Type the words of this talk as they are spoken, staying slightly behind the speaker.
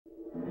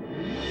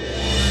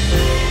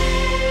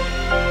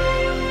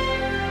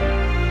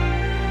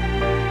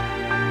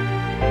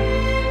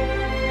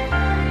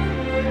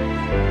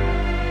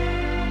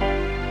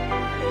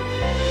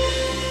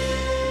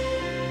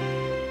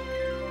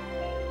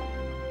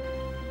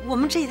我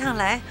们这一趟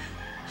来，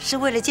是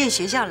为了建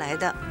学校来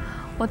的。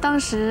我当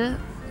时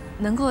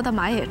能够到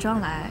马野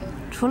庄来，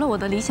除了我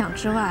的理想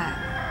之外，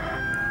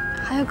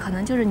还有可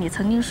能就是你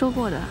曾经说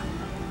过的，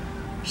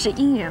是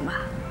因缘吧。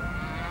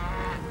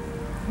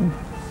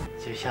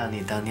就像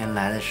你当年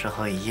来的时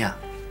候一样，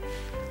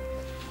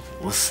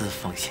无私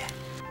奉献。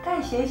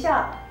盖学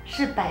校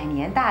是百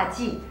年大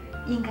计，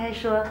应该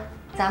说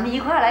咱们一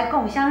块来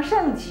共襄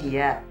盛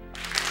举。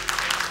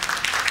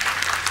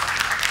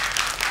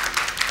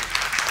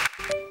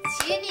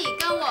请你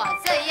跟我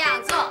这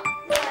样做，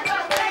我就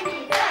跟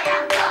你这样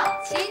做。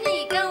请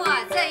你跟我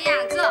这样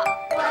做，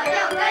我就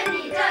跟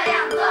你这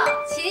样做。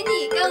请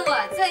你跟我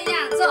这样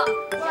做，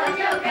我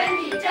就跟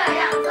你这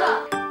样做。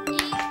1、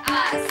2、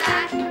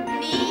3，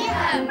你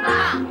很棒！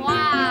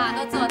哇，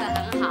都做得很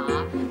好。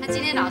那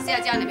今天老师要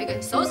教你们一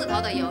个手指头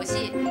的游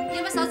戏，你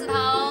有没有手指头？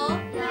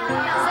有。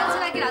伸出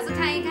来给老师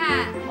看一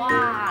看。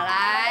哇，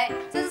来，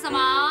这是什么？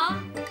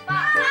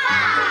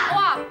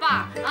哇，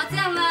棒！然后这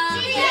样呢？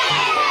谢谢。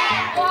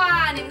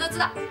哇，你们都知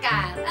道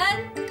感恩，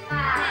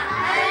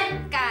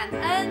感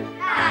恩。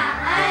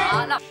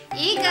好，那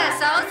一个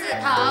手指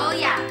头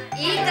呀，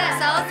一个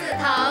手指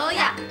头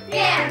呀，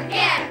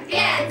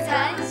变成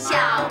小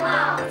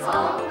毛虫。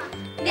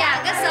2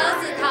个手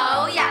指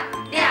头呀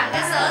，2个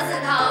手指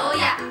头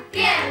呀，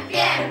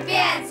变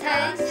成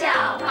小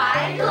白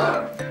兔。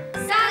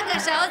3个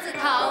手指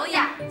头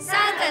呀，3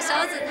个手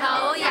指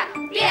头呀，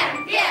变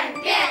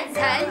成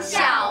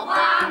小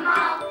花猫。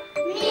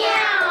喵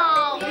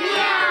喵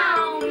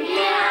喵！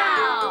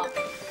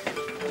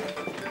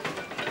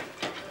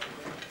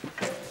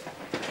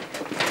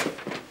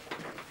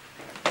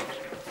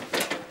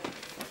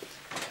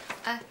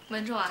哎，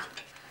文仲啊，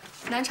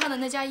南昌的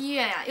那家医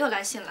院呀又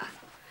来信了，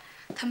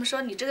他们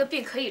说你这个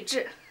病可以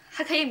治，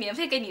还可以免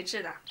费给你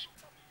治的。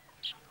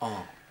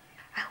哦。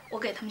哎，我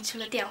给他们去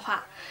了电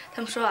话，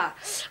他们说啊，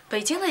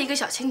北京的一个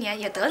小青年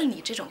也得了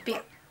你这种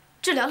病，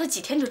治疗了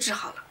几天就治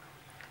好了。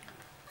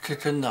这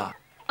真的？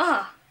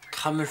嗯。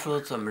他们说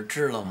怎么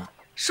治了吗？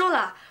说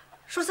了，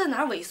说在哪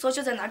儿萎缩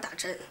就在哪儿打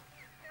针。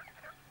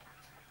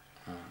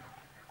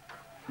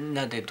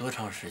那得多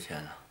长时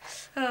间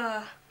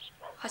呢？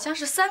好像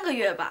是3个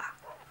月吧。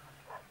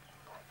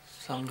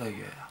3个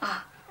月啊？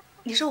啊，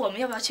你说我们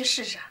要不要去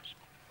试试？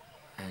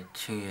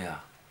庆玉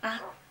啊。啊。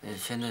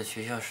现在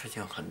学校事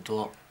情很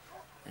多，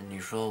你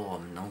说我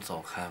们能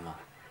走开吗？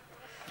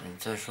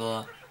再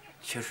说，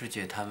秋师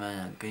姐他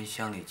们跟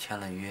乡里签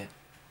了约，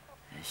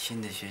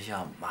新的学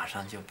校马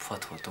上就破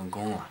土动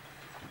工了。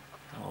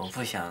我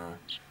不想，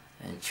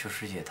秋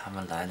师姐他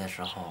们来的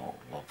时候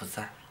我不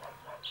在。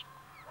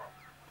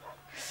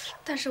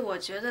但是我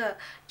觉得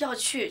要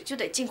去就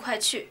得尽快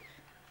去，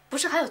不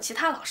是还有其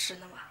他老师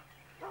呢吗？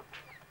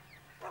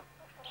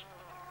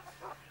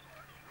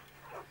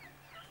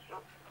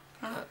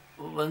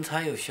文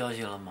才有消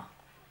息了吗？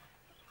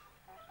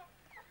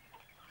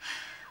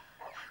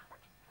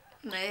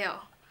没有，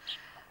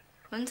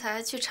文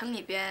才去城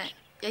里边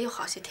也有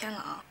好些天了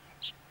啊。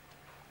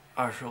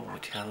25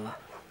天了。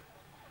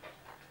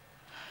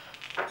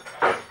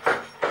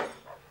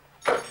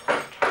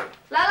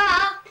来了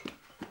啊！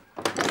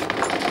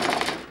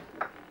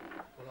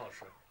文老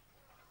师。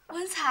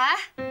文才。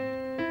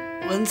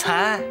文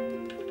才。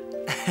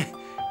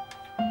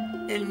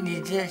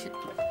你这是？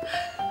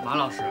马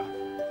老师。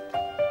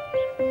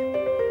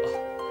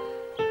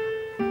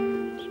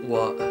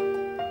我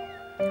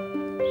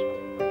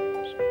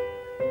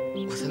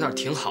在那儿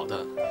挺好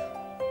的，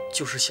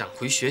就是想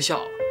回学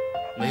校，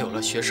没有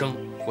了学生，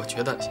我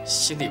觉得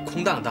心里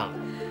空荡荡的。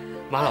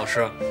马老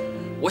师，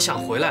我想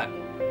回来，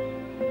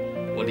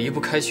我离不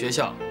开学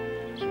校，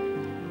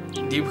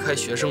离不开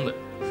学生们，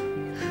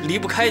离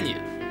不开你。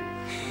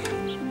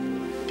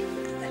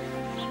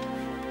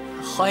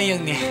欢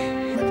迎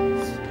你。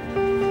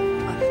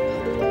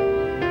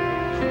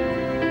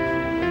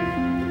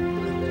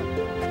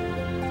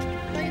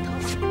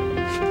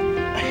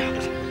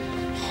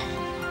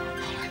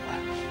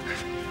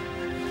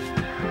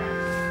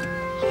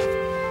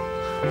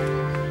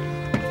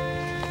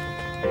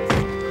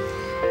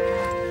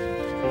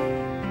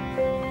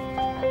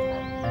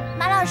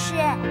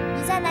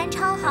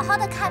好好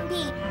的看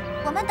病，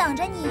我们等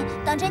着你，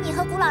等着你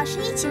和古老师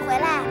一起回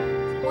来。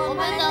我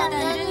们等着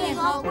你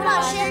和古老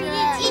师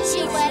一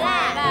起回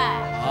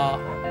来。好。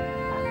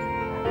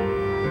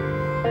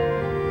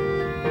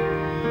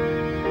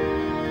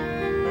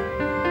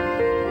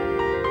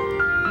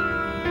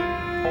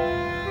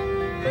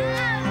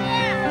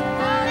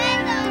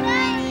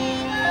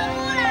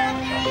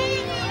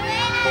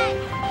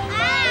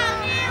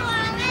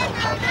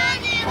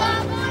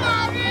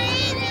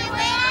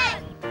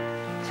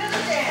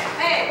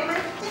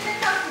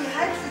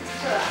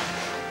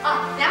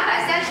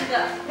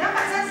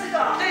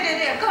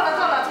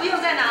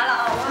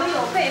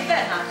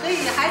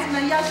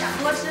要想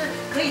多吃，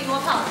可以多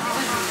泡，没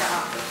问题的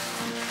啊。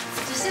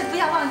只是不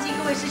要忘记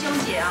各位师兄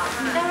姐啊，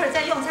你待会儿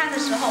在用餐的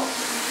时候，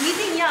一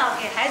定要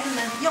给孩子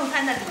们用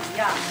餐的礼仪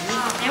啊。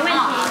没问题，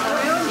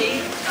没问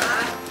题。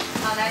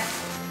好，来。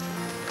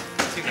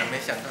竟然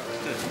没想到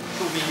这是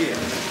度蜜月。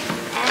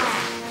哎，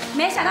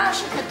没想到的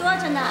事可多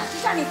着呢，就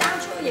像你当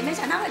初也没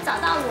想到会找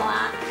到我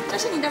啊，这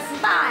是你的福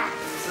报哎。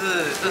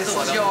是，这是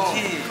我的福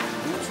气。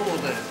不错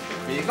的，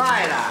没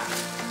赖啦。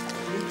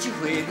你这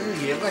回旅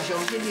行，我相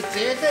信你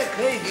绝对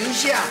可以留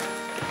下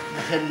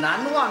很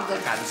难忘的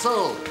感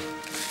受。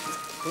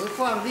何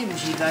况你不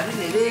是把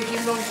你的内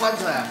心都关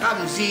出来，敢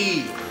不是？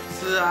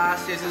是啊，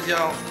谢师兄，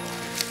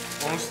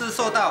我们是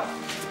受到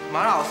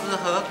马老师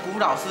和古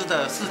老师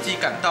的事迹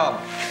感动，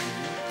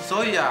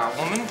所以啊，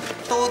我们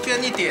多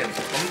捐一点，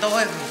我们都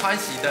会很欢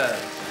喜的。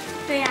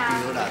对呀。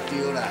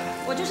丢了。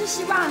我就是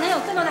希望能有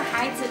更多的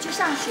孩子去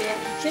上学，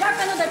学到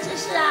更多的知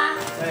识啊。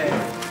对。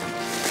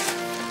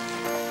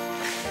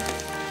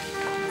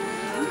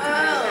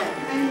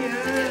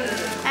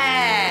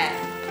哎，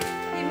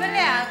你们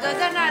两个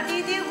在那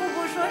嘀嘀咕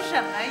咕说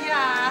什么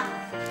呀？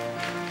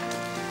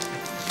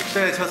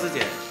对，邱师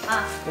姐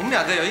啊，我们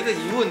两个有一个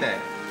疑问呢。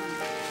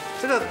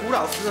这个古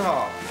老师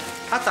哈，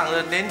他长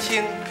得年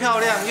轻、漂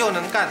亮又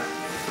能干，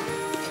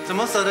怎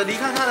么舍得离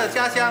开他的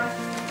家乡，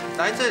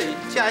来这里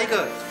嫁一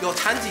个有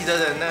残疾的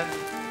人呢？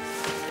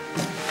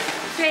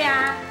对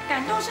呀，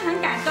感动是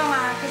很感动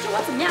啊，可是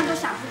我怎么样都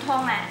想不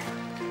通哎。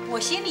我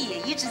心里也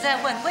一直在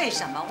问为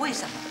什么？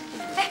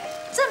哎，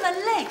这么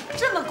累，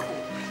这么苦，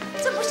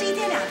这不是一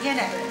天两天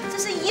的，这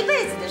是一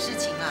辈子的事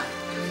情啊！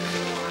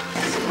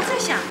我在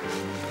想，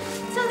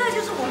这个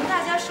就是我们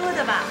大家说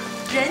的吧，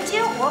人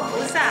间活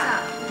菩萨。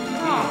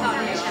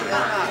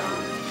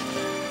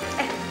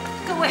哎，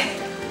各位，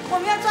我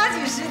们要抓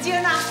紧时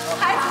间呐，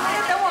孩子们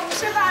在等我们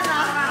吃饭呢。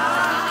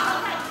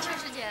秋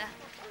师姐，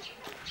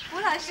吴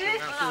老师，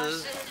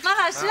马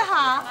老师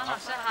好，马老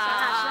师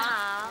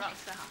好，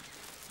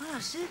马老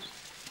师，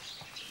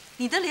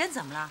你的脸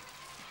怎么了？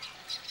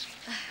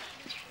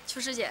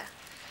秋师姐，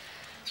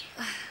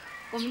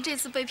我们这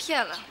次被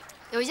骗了，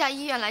有一家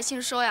医院来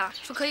信说呀，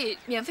说可以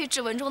免费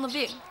治文中的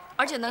病，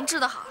而且能治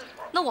得好，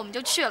那我们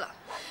就去了。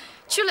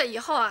去了以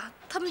后啊，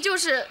他们就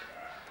是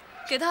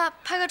给他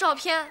拍个照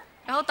片，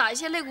然后打一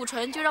些类固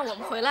醇，就让我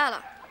们回来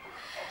了。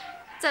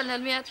在那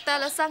边待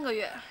了3个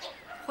月，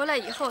回来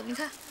以后，你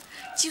看，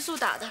激素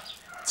打的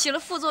起了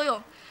副作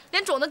用，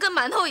脸肿得跟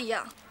馒头一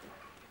样。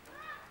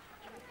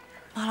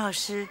马老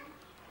师，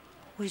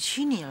委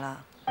屈你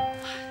了。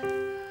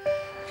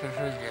这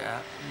师姐，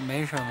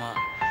没什么，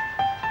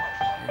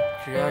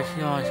只要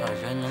希望小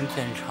学能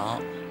建成。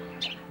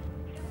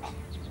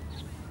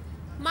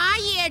马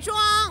野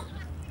庄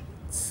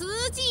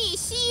慈济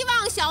希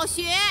望小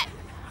学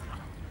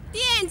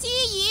奠基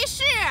仪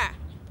式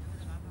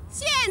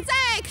现在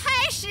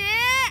开始。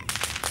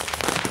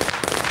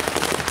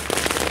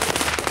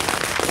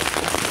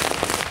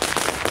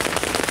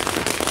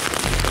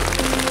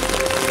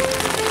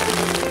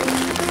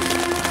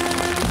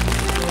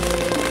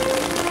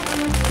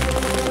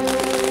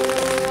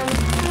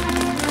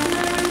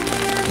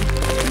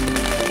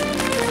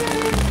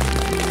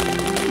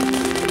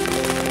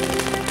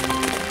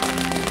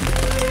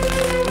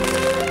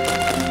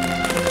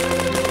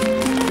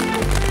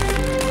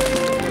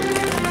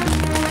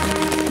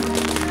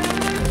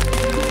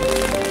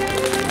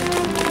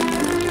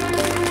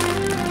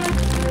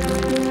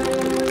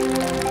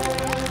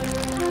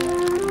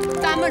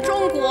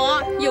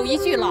有一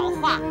句老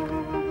话，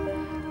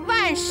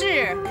万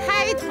事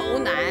开头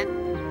难。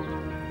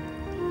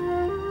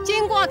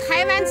经过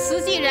台湾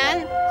慈济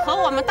人和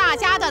我们大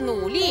家的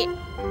努力，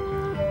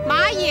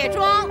马野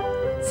庄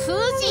慈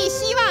济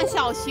希望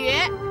小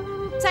学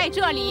在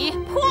这里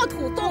破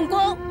土动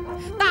工，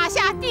打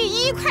下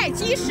第1块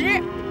基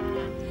石，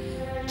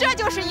这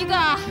就是一个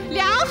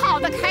良好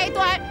的开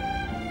端。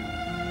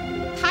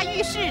它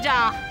预示着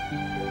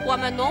我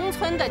们农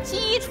村的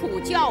基础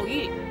教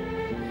育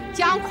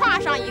将跨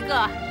上一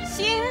个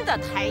新的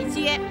台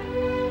阶，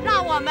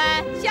让我们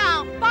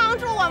向帮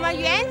助我们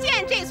援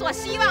建这所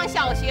希望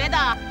小学的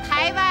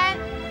台湾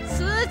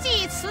慈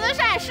济慈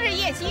善事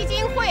业基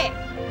金会，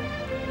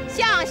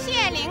向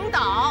县领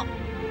导，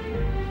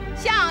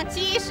向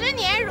几10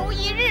年如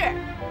一日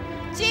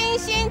精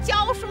心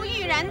教书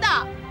育人的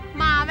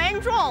马文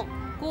仲、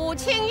古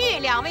庆玉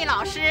2位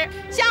老师，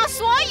向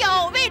所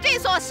有为这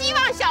所希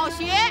望小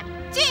学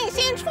尽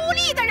心出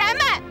力的人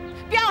们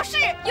表示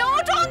由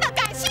衷的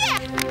感谢。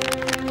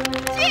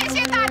谢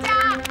谢大家，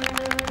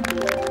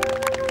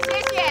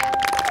谢谢。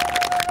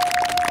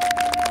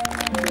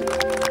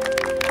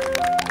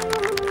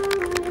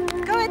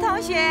各位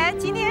同学，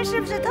今天是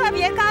不是特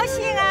别高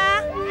兴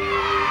啊？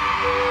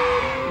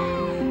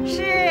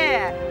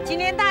是，今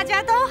天大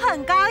家都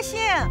很高兴，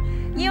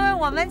因为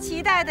我们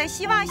期待的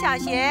希望小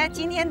学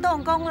今天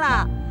动工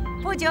了。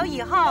不久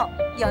以后，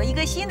有一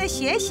个新的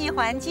学习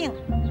环境。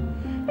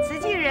慈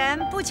济人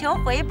不求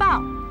回报，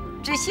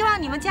只希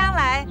望你们将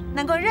来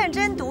能够认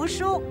真读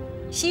书，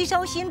吸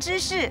收新知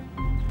识，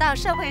到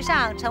社会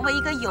上成为一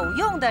个有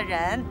用的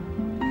人。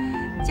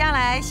将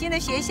来新的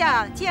学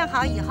校建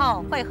好以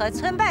后，会和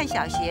村办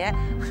小学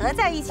合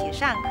在一起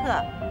上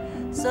课。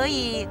所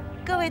以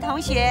各位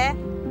同学，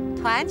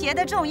团结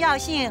的重要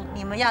性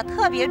你们要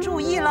特别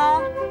注意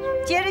喽。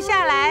接着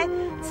下来，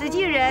慈济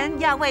人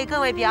要为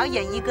各位表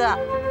演一个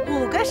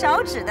5个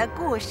手指的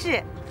故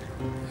事。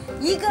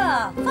一个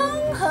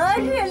风和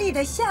日丽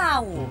的下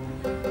午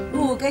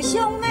，5个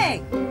兄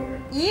妹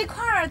一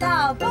块儿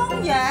到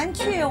公园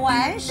去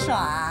玩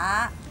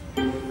耍。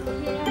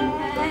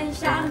天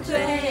上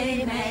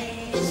最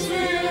美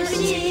是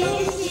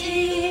星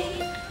星，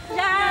人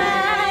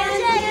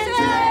间最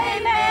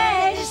美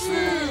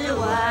是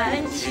温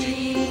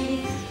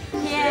情。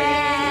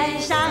天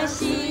上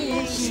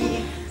星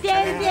星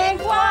点点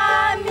光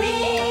明，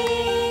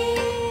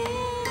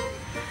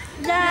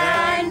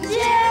人间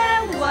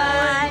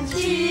温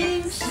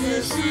情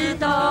世事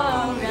动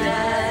人。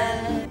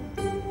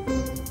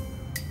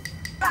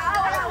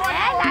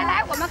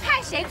来，我们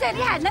看谁最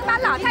厉害，能把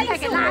老太太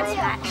给拉起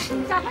来。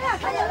小朋友，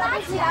他能拉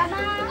起来吗？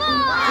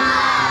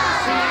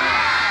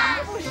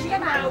不行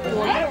嘛！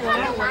哎，他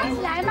能拉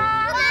起来吗？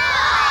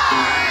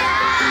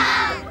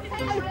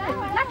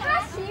那他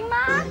行吗？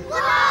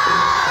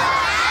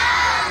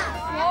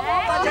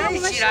大家一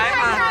起来嘛！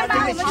我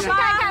们去看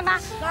看吧。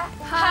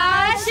和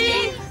心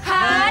和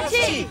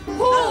气，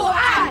互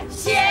爱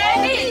协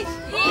力，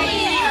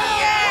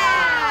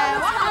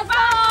我好棒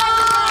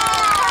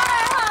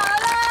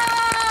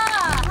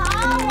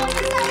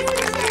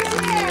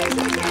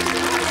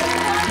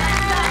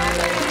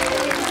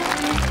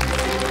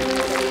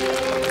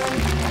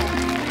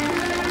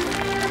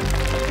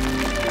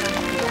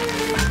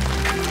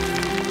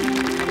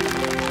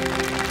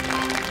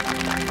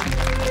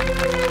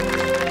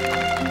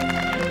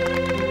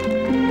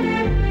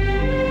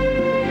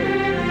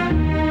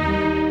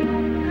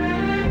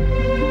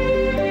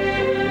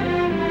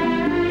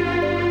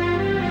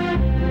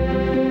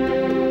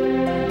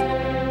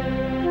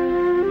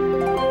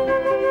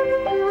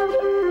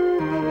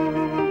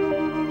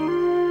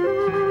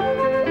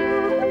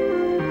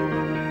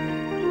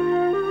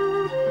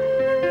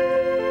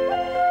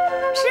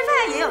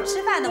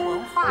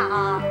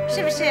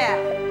是不是？是。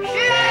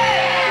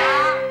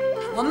好，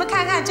我们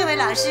看看这位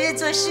老师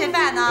做示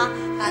范哦，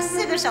把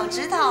4个手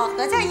指头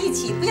合在一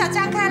起，不要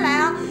张开来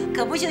哦，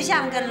可不就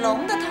像个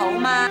龙的头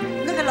吗？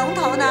那个龙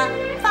头呢，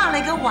放了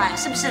一个碗，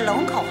是不是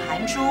龙口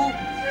含珠？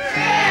是。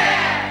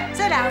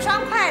这2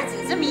双筷子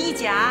这么一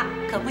夹，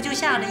可不就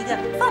像了一个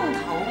凤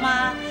头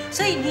吗？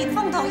所以你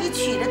凤头一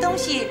取的东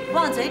西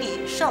往嘴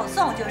里送，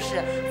就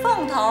是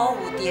凤头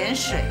5点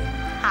水。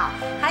好，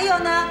还有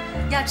呢，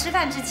要吃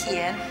饭之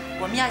前，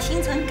我们要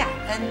心存感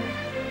恩。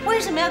为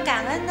什么要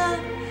感恩呢？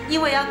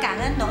因为要感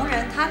恩农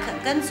人他肯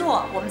耕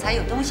作，我们才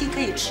有东西可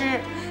以吃。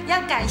要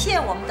感谢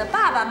我们的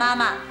爸爸妈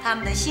妈他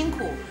们的辛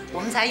苦，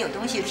我们才有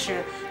东西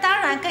吃。当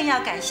然更要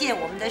感谢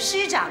我们的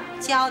师长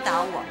教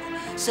导我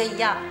们，所以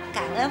要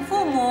感恩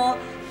父母，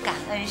感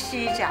恩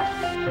师长。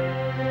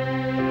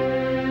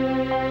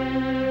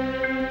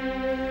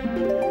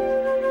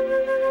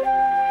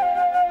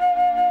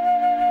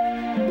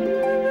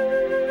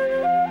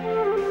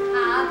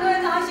好，各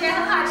位同学，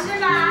很好吃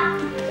吧？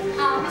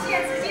好，我们现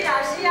在慈济老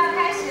师要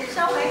开始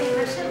收回你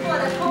们吃过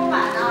的空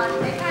碗哦。你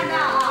没看到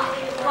啊？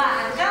碗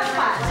跟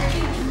碗是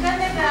跟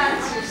那个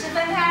纸是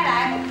分开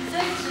来，所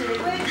以纸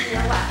归纸，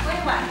碗归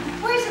碗。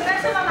为什么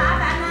这么麻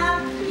烦呢？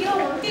因为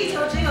我们地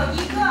球只有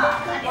1个，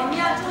我们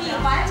要注意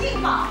环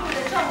境保护的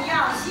重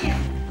要性。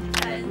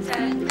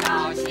真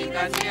高兴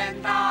地见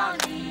到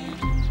你，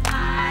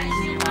满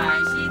心欢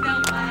喜地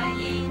欢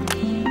迎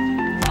你，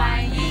欢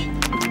迎，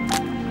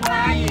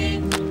欢迎，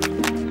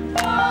我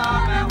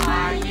们欢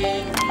迎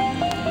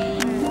你。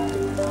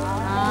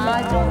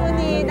好，祝福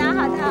你，拿好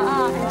它啊，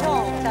很重，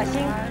小心。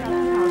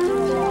祝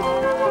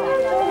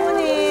福你，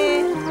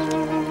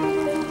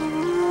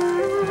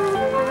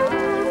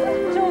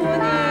祝福你。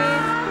妈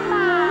妈，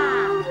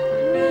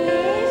你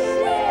是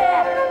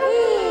一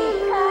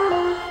棵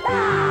大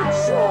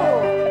树，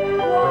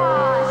我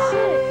是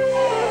一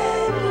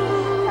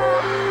棵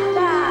大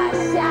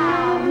小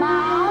毛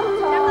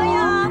虫。小朋友，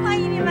欢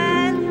迎你们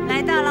来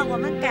到了我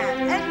们感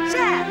恩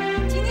站。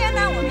今天呢，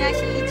我们要写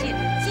一句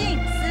静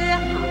思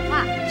好话，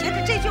学的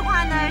这句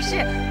话呢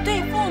是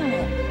对父母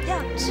要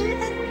知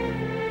恩、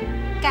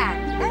感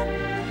恩。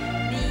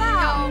你有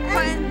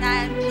困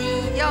难，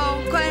你有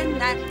困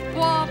难，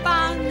我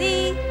帮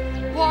你，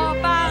我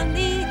帮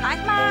你。来，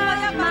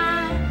妈妈，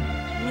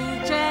你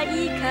这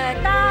一棵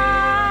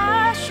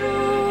大树，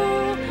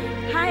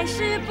还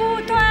是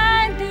不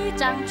断地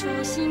长出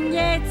新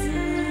叶子。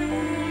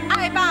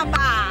爱爸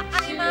爸，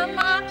爱妈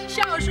妈，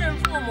孝顺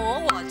父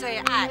母我最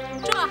爱，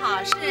做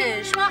好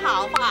事说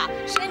好话，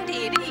身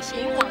体力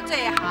行我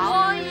最好。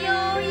我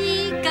有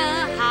一个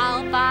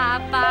好爸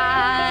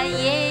爸，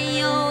也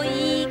有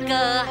一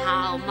个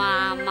好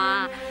妈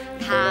妈，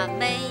他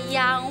们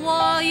养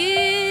我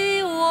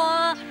育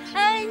我，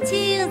恩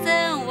情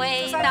真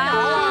伟大。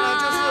好话呢，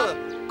就是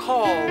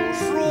口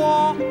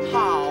说好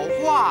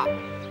话，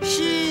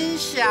心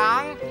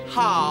想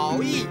好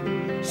意，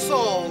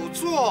手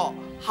做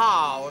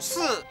好事。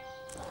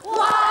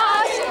我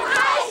是爱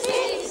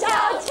心小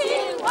青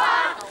蛙，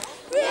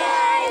眼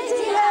睛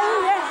圆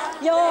圆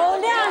又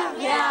亮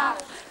亮，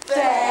嘴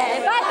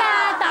巴大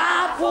大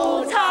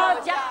不吵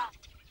架。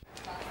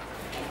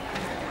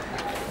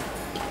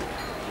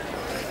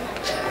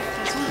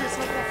从这抽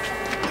过，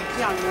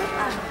这样子。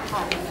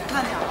好，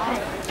慢点啊。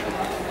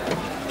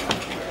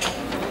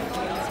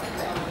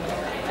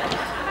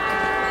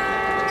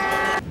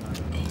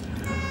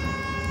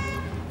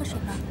喝水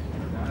吧。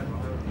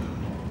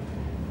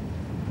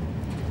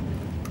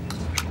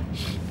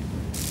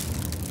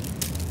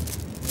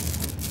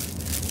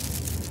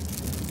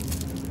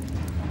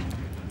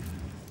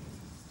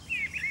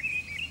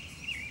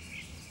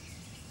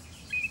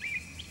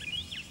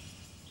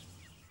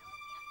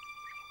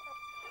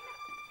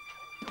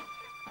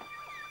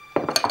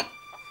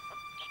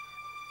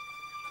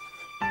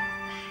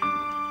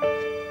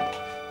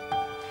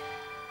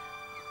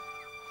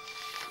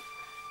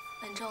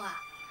文仲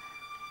啊，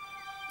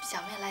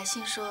小妹来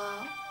信说，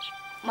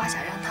妈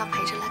想让她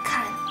陪着来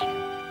看你，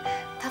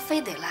她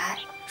非得来，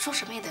说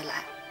什么也得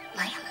来，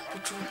拦也拦不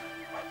住你。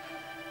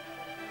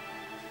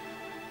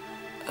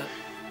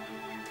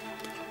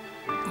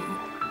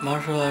妈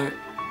说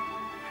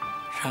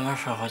什么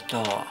时候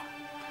到啊？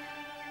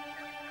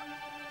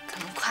可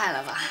能快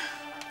了吧。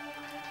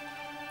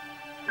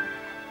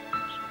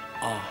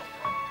哦，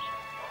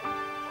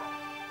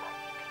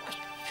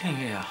庆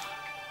玉啊，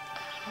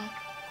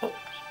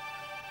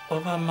我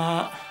爸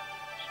妈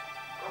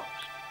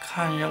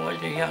看见我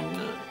这样子，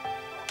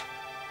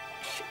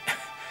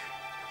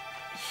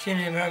心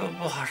里边都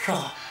不好受。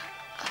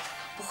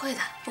不会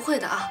的，不会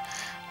的啊。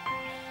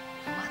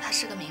我妈她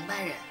是个明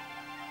白人，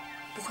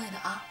不会的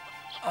啊。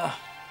啊。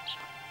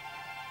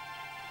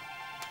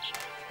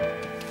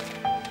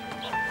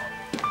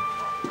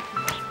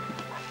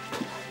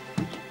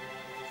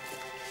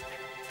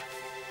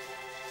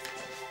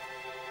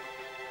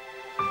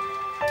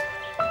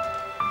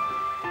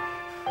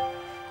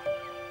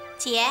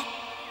姐，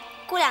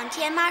过2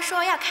天妈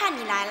说要看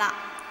你来了，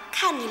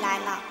看你来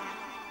了。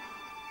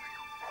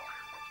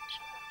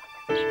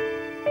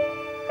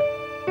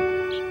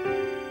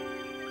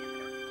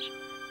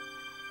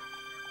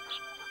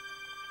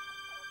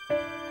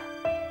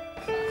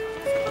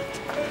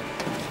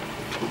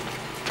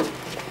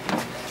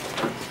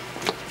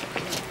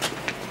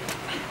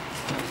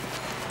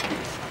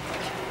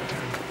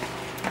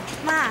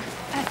妈，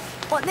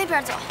往那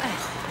边走。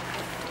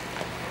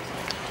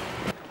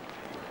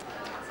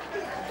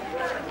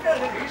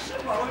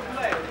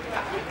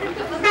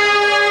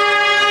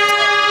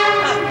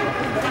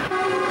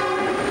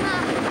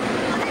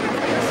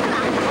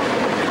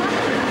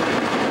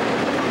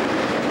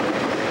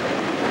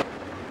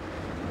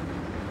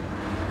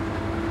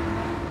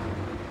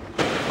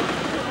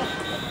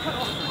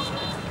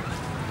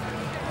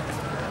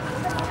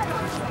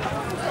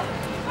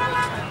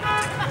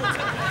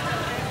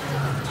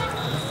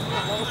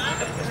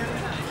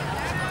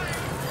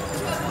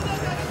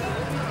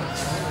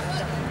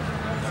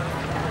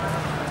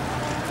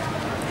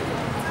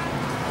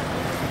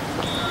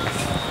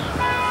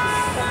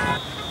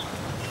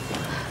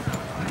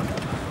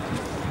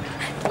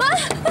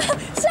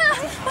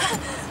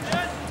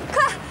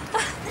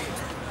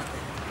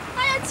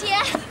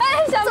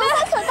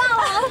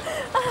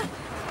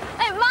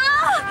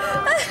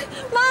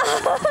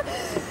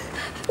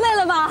累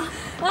了吧？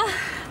啊，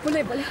不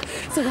累不累，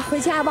走吧，回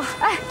家吧。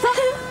哎，走，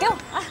给我。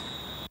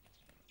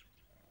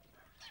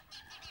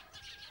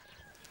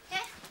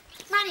哎，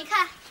妈，你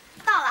看，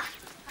到了。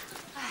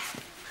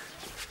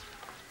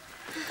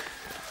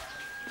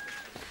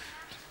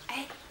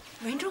哎，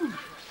文仲呢？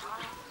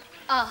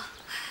哦，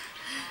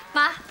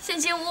妈，先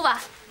进屋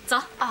吧，走。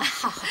啊，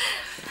好好。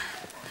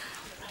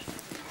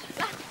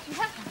来，你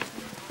看，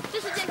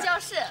这是间教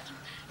室，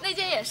那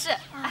间也是，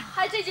哎，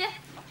还有这间。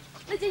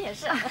这间也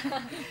是，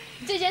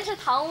这间是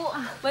堂屋，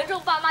文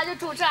仲爸妈就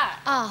住这儿。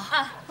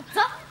啊，走，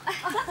哎，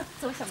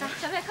走，小妹，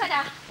小妹快点。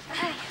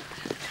哎，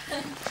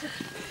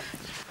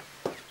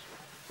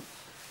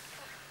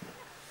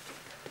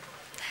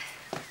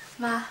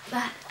妈，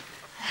来，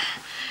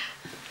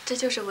这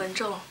就是文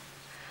仲。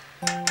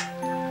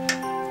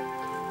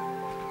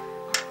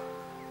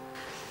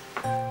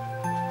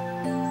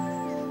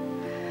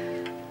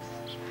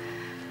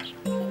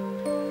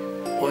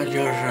我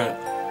就是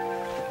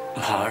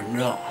马文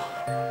仲。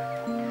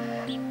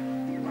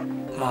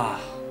妈，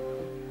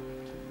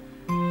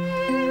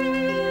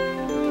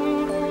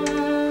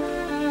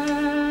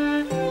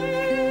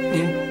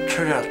您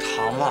吃点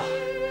糖吧。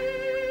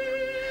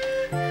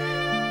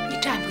你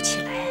站不起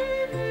来。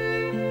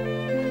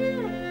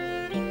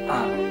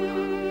啊，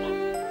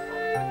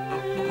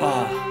妈，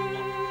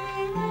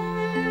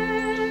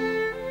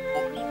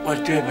我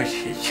对不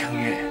起清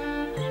月。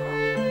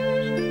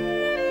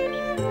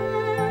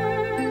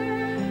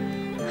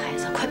孩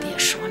子，快别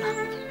说了，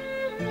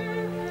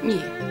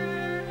你。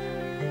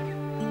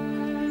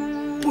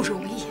不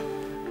容易，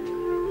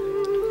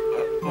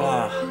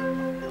妈，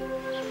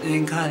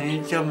您看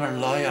您这么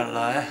老远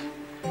来，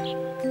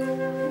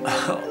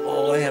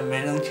我也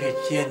没能去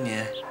接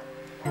您，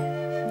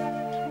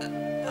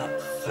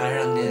还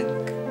让您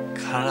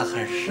看了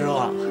很失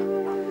望。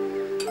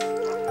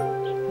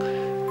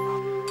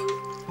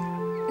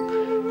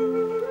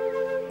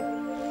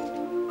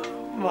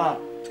妈，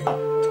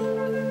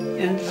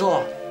您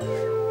坐，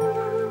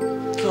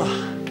坐。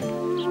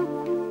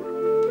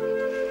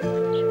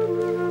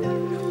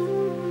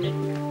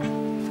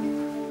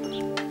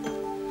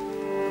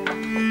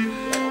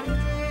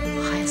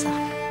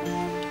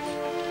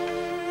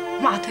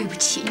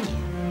起你。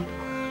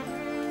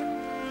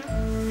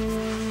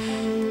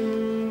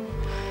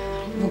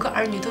5个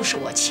儿女都是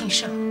我亲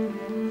生，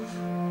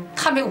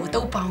他们我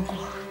都帮过，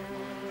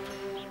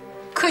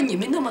可你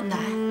们那么难，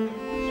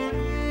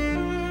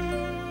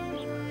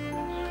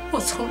我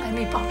从来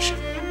没帮上。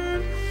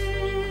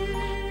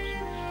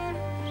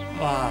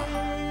妈，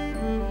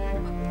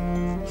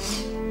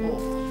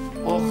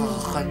我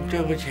很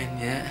对不起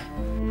您，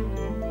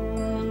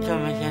这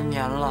么些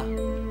年了，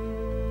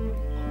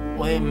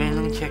我也没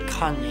能去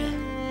看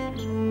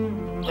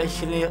您，我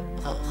心里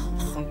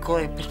很过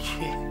意不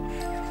去。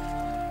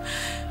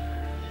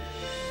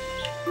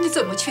你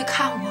怎么去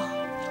看我？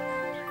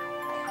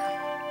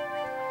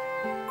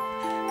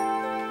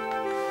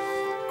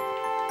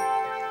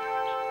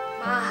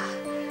妈，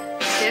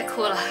别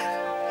哭了。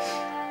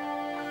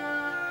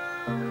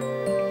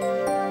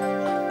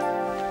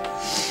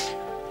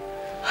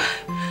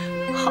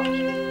好，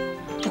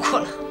不哭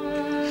了。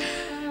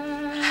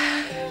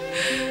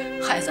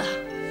孩子，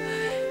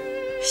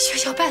学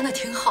校办得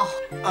挺好。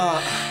啊。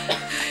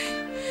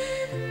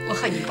我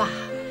和你爸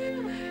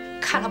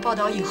看了报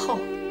道以后，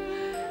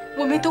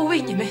我们都为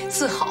你们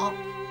自豪。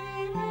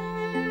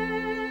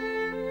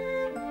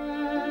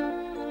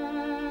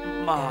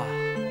妈，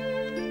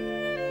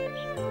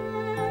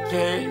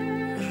这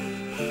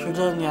10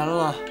多年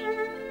了，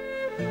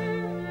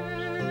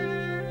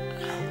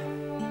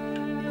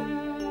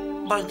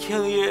把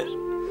庆玉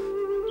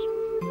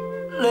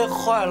累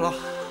坏了。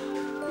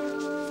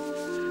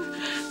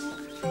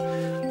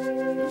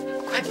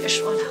快别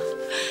说了，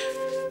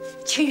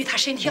庆玉他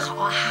身体好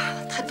啊，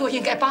他多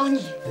应该帮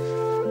你，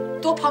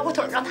多跑跑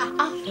腿让他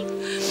啊。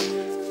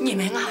你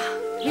们啊，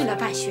为了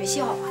办学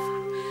校啊，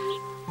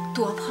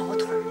多跑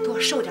腿，多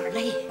受点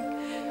累，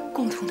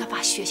共同的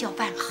把学校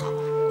办好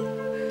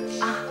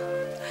啊，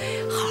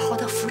好好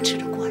的扶持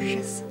着过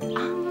日子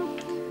啊。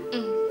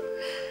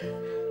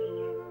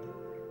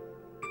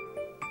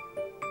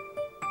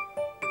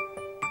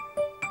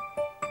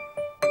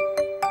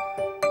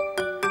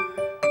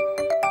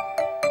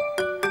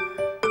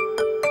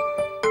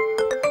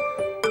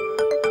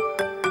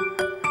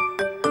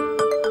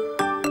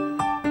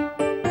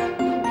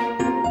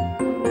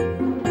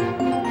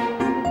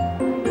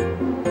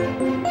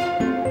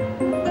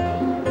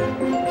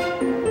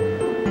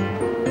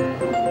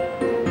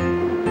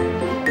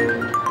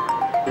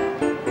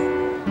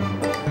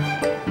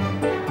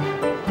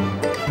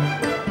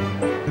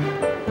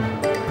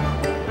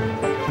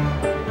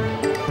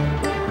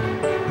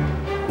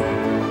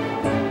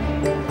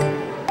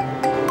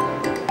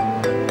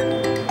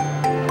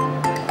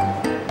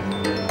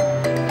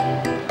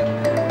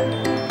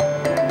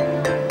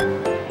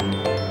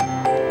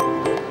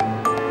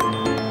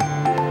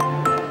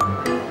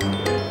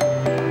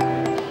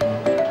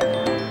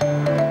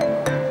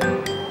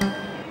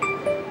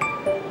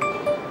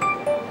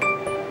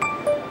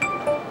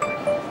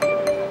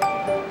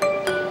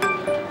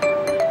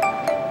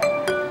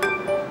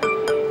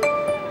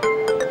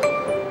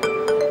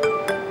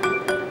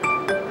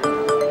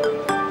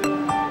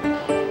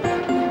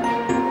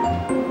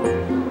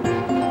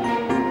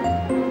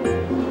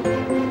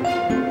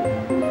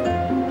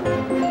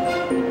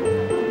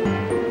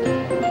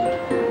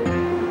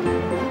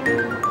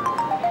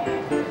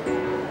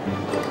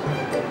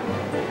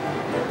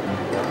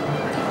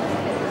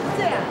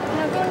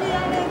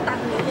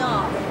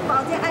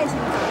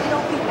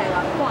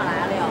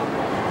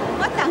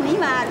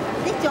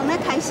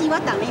我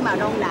当年嘛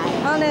拢来，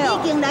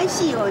已经来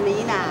4、5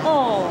年啦。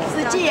哦，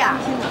师姐啊，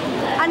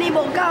安尼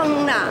无够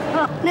远啦。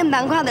你唔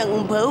通看到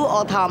黄皮肤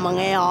乌头毛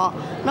的哦，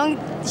拢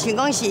想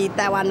讲是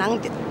台湾人，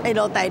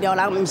大陆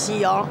人，唔是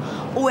哦。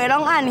有的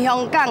拢按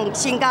香港、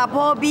新加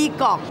坡、美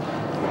国、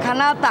加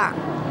拿大，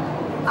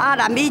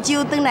南美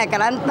洲转来甲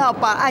咱斗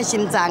包爱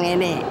心脏的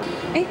呢。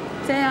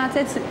这啊，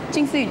这次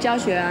近视语教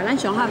学啊，咱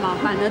上海嘛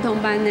办儿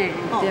童班呢，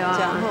对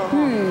啊。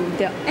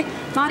对。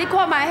妈，你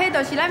看卖，迄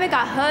就是咱要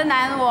甲河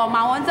南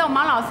马文仲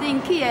马老师因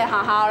起的学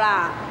校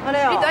啦。你都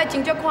要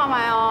真足看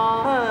卖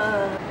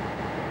哦。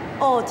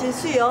哦，真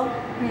水哦。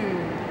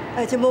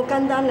真无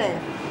简单嘞。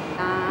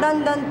咱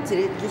一个其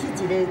实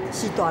一个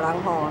是大人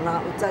吼，若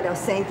有材料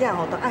生囝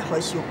吼，都爱互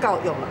伊受教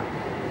育啦，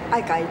爱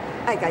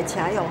家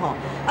请用吼。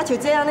啊，像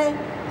这样呢，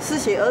失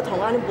学儿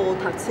童安尼无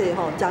读册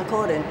吼，真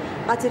可怜。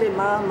啊，这个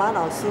马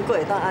老师佫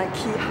会当安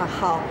去学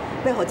校，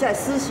要互这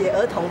失学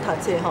儿童读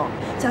册吼，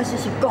真是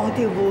功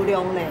德无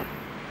量呢。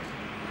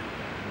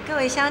各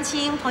位乡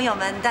亲朋友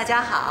们，大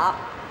家好！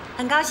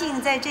很高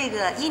兴在这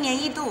个1年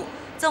1度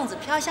粽子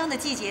飘香的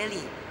季节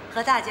里，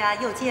和大家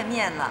又见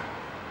面了。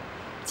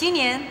今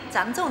年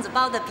咱们粽子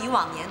包的比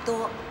往年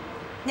多，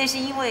那是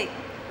因为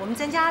我们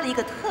增加了一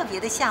个特别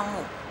的项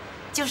目，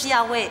就是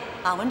要为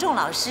马文仲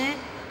老师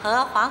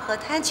和黄河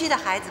滩区的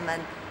孩子们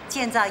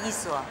建造一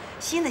所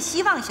新的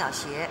希望小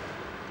学。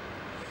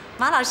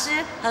马老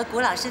师和古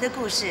老师的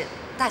故事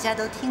大家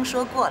都听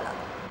说过了，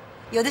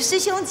有的师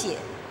兄姐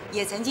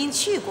也曾经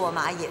去过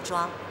马野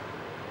庄，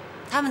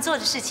他们做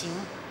的事情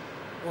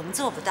我们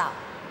做不到，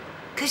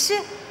可是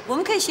我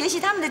们可以学习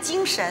他们的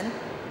精神，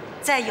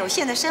在有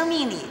限的生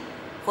命里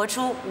活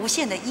出无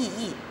限的意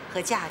义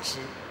和价值。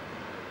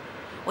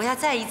我要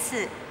再一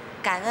次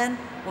感恩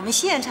我们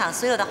现场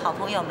所有的好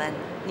朋友们，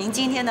您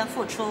今天的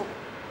付出。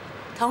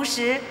同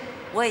时，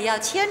我也要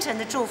虔诚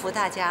地祝福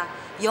大家，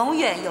永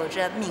远有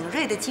着敏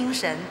锐的精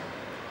神，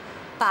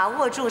把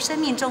握住生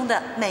命中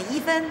的每一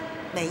分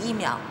每一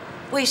秒，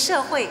为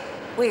社会、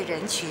为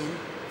人群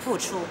付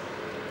出。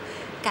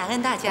感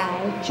恩大家。来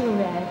助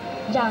人，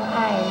让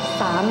爱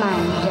洒满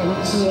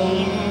人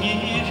间。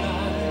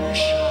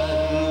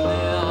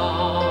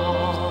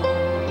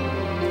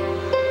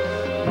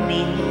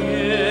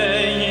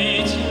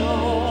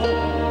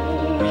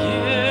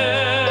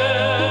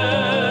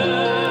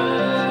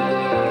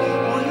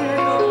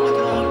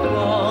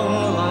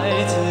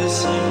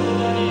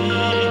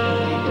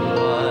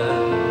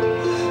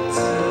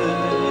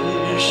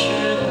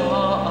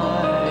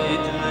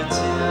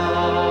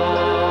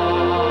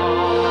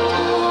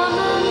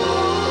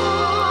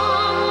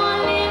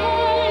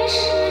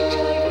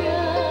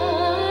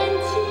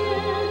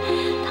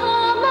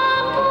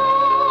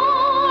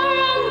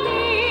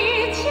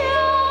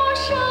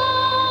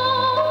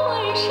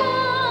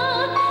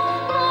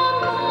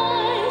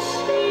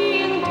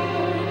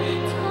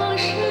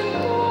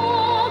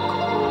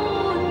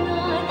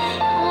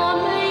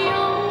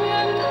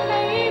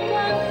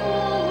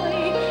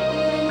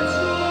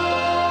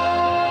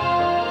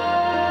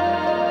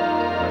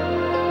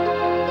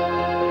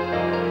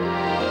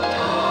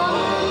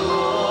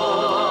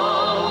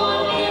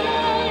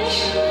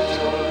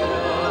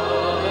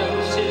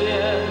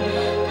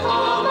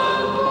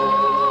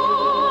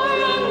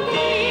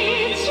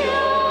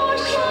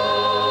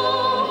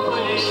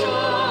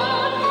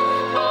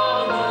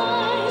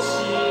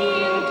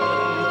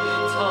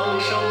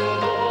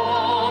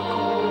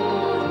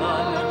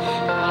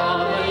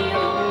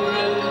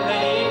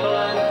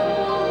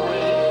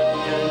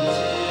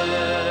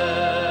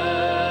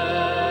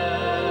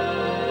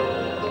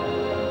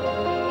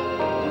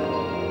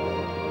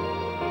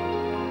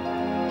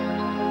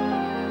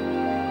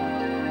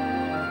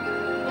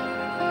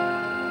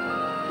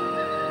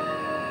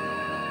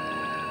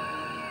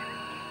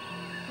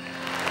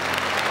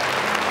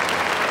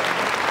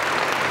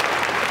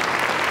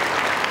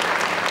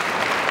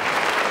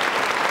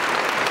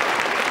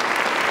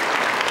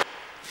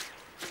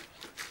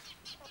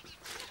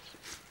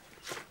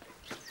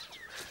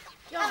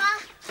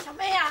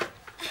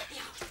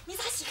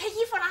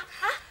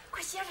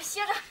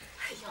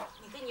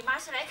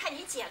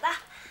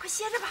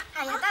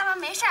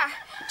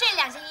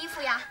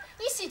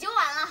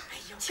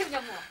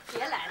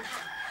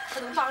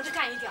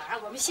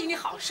心里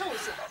好受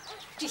些。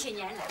这些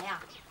年来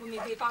呀，我们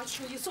也为帮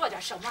庆玉做点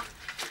什么。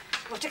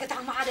我这个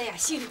当妈的呀，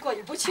心里过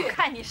意不去。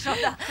看你说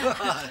的。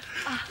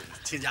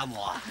亲家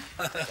母，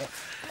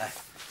哎，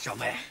小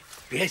妹，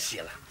别洗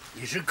了，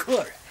你是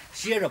客人，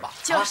歇着吧。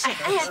就是，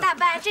哎呀，大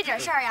伯，这点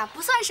事儿呀，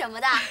不算什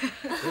么的。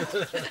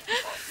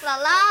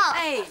姥姥，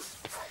哎，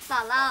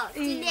姥姥，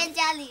今天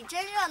家里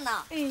真热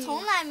闹，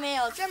从来没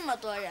有这么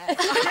多人。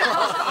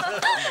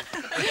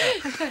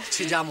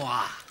亲家母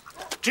啊。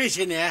这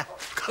些年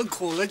可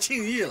苦了庆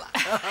玉了。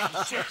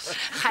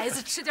孩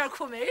子吃点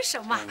苦没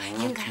什么，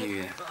应该。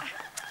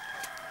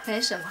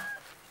没什么。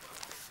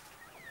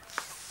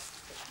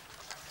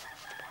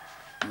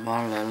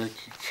妈来了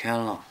几天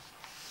了，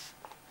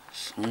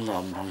从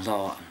早忙到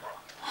晚。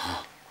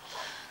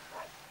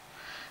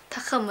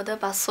他恨不得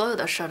把所有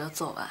的事儿都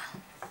做完。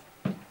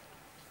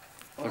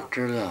我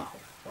知道，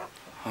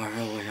还是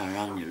我想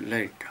让你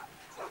累着。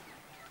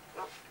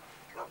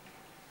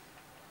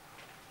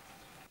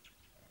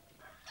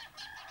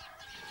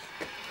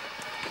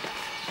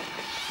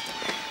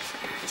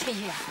庆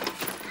玉啊，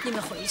你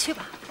们回去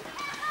吧。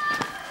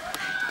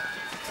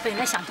本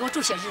来想多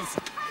住些日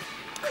子，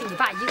可你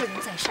爸一个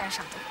人在山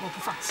上，我不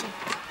放心。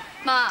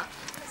妈，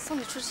送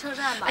你去车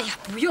站吧。哎呀，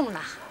不用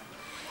了，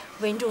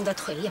文仲的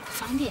腿也不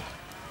方便，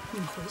你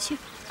们回去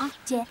吧。啊，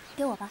姐，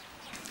给我吧。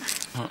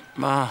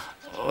妈，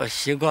我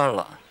习惯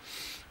了。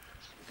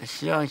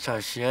希望小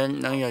学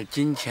能有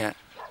今天，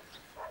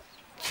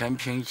全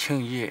凭庆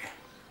玉。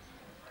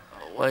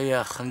我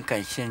也很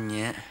感谢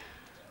您。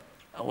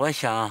我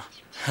想。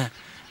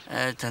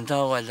等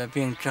到我的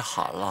病治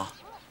好了，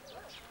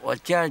我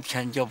第2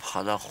天就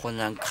跑到湖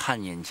南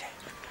看您去。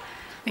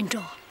文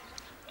仲，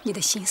你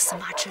的心思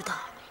妈知道，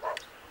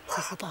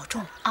好好保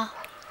重啊。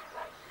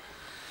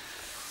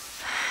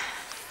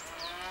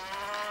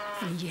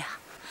文玉啊，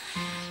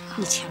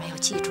你千万要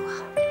记住啊，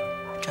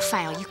这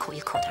饭要一口一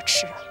口的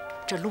吃，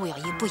这路要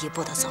一步一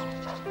步的走。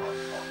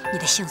你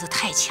的性子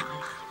太强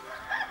了，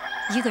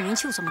一个人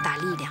就这么大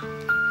力量，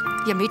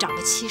也没长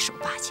个7手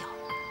8脚，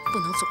不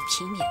能总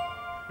拼命。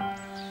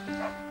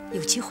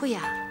有机会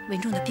呀，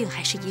文仲的病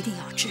还是一定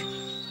要治，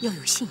要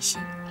有信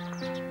心，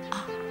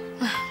啊！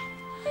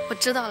我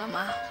知道了，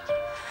妈。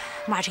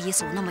妈这一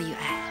走那么远，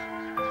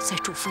再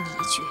嘱咐你一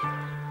句，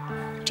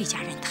这家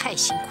人太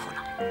辛苦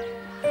了，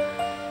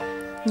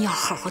你要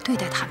好好对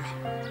待他们。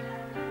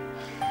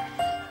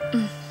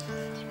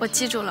我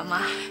记住了，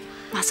妈。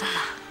妈走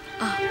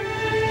了。啊。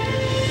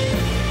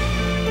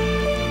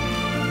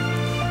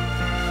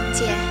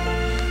姐，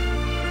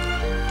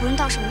不论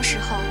到什么时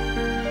候，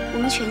我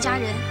们全家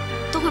人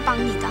都会帮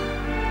你的。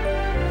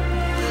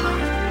好。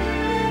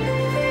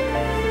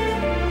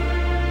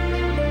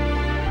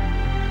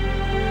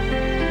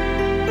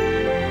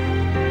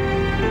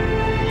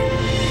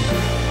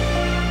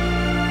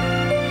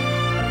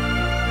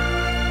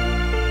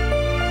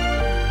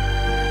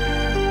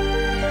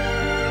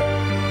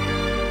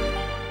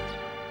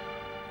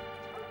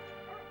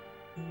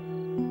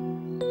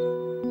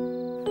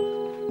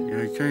有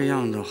这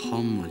样的好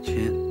母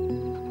亲，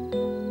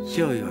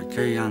就有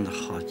这样的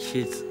好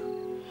妻子、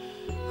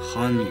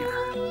好女儿。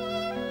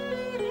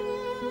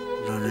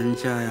老人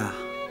家呀，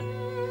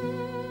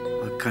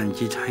我感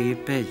激他一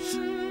辈子。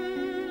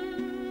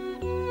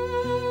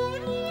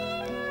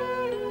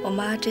我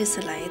妈这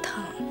次来一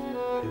趟，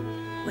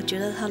我觉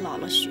得她老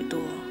了许多。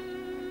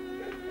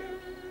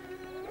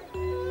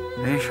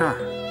没事儿，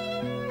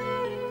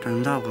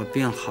等到我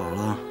病好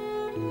了，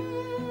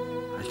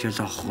我就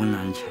到湖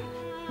南去。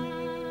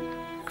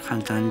看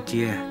咱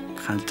爹，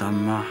看咱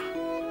妈，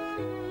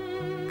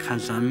看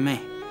咱妹。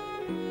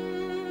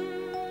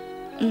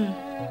嗯。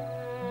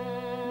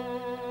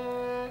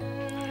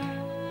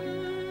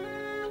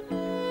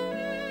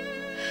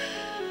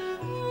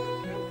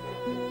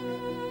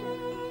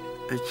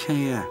庆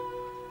玉，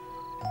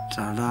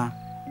咋了？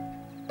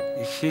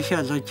你学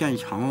校都建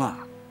成了，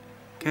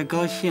该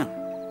高兴。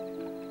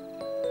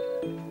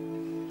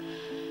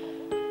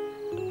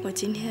我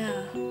今天啊，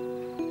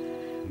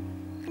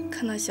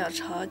看到小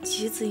潮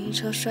骑自行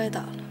车摔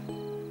倒了，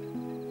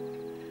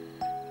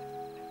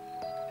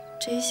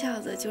这一下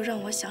子就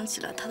让我想起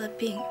了他的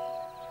病。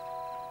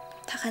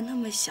他还那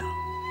么小，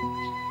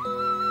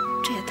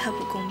这也太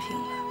不公平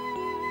了。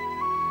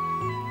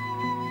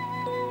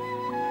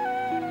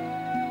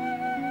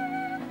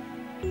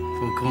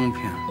不公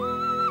平，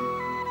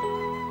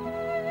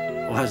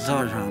我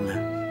造成的。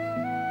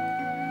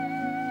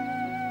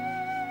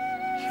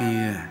庆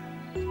玉，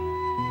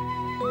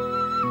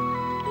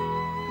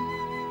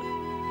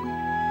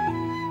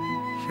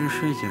是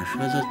师姐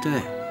说的对，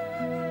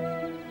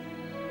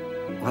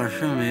我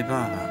是没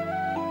办法，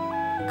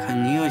可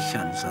你有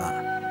选择。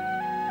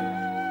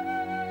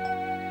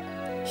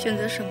选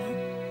择什么？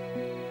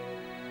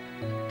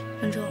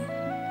文仲，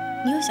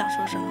你又想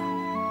说什么？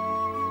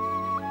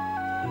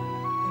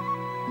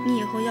你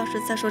以后要是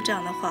再说这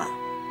样的话，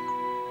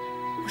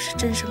我是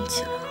真生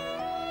气了。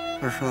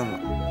不说了，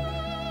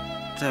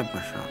再不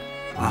说了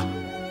啊！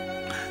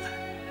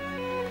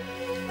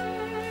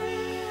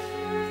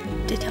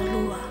这条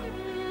路啊，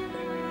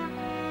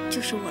就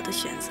是我的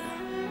选择。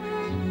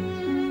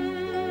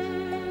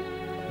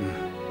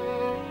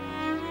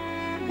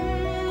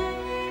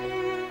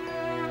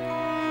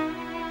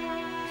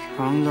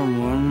长的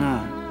磨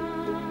难，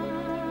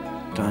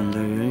短的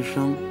人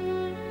生。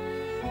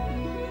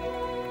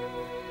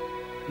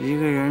一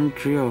个人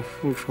只有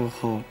付出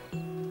后，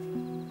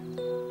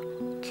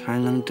才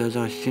能得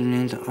到心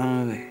灵的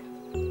安慰。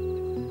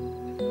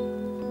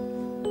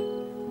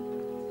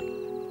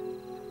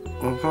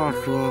我爸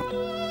说，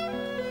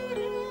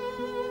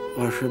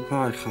我是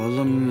把头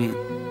的命，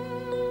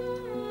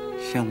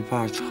像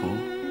把头。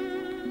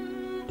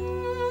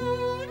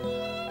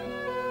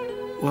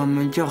我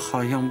们就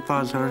好像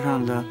坝头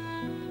上的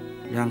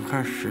两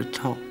块石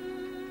头，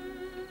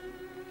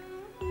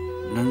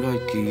能够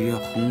抵御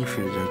洪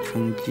水的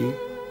冲击。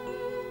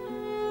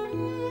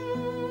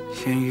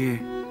庆玉，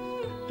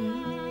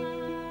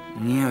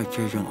你有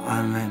这种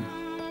安慰吗？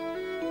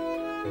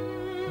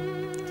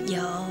有，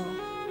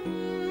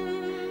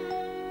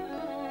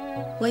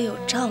我有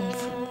丈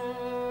夫，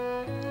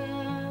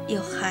有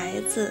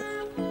孩子，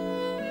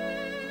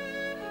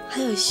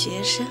还有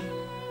学生。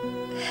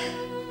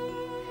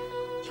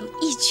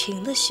一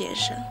群的学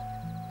生。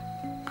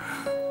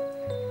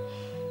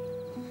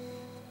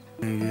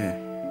庆玉，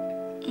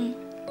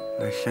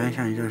我想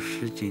想这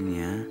10几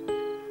年，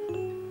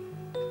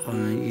我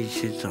们一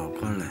起走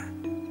过来，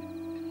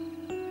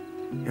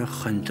有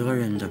很多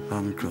人的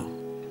帮助，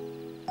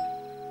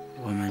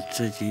我们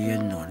自己也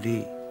努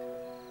力，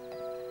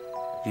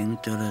赢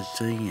得了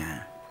尊严，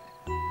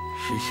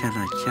实现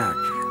了价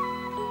值。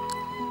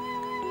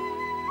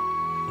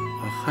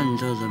我奋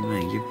斗的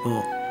每一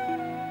步，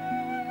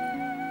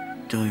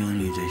都有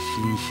你的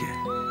心血、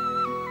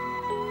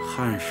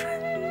汗水，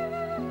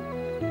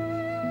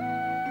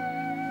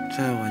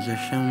在我的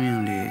生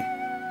命里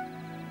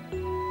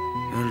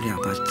有2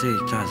个最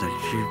大的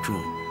支柱，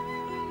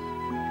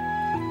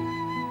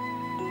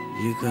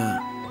一个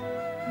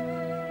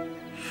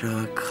是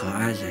我可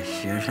爱的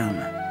学生们，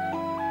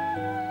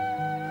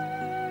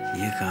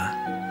一个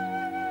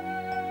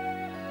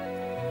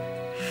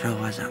是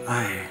我的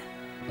爱人。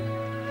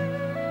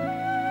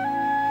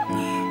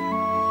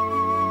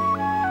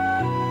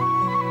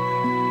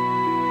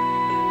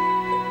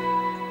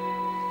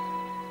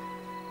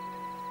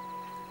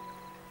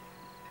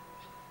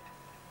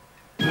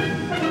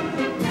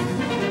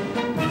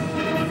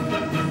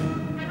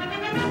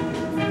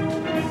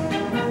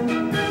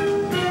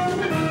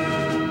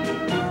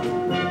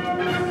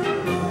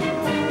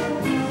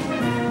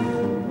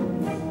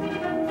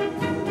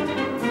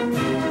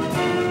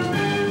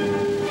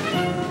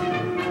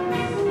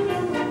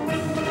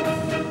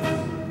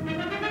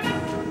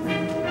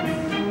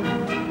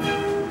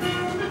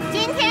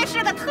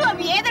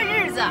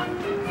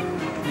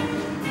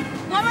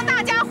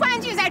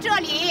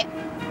里，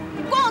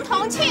共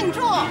同庆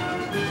祝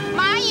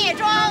马野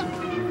庄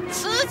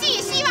慈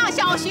济希望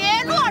小学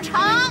落成。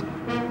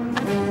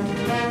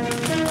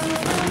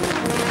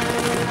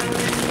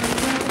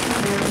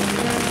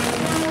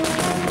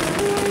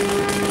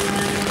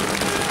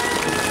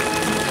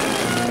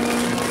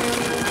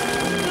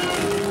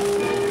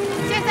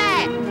现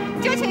在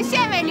就请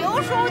县委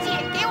刘书记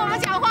给我们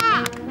讲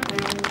话。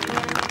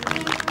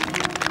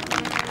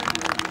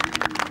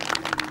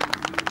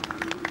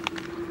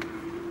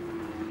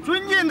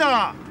尊敬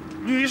的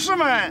女士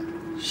们、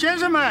先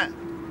生们，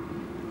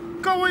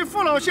各位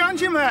父老乡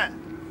亲们，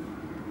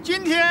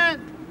今天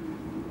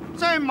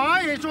在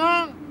马野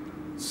庄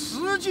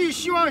慈济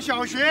希望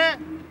小学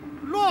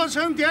落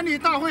成典礼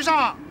大会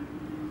上，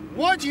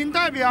我谨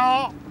代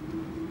表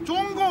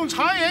中共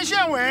长垣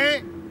县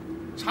委、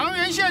长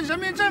垣县人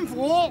民政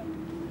府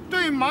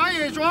对马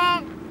野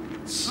庄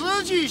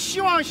慈济希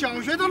望小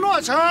学的落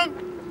成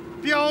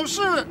表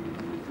示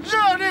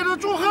热烈的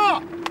祝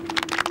贺。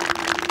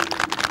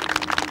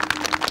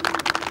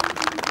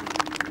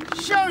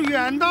向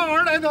远道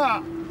而来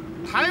的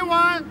台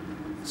湾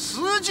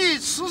慈济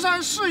慈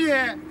善事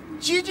业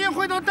基金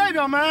会的代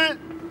表们，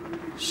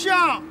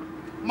向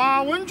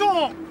马文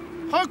仲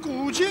和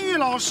古清玉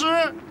老师，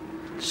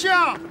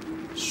向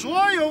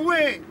所有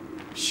为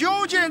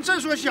修建这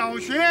所小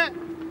学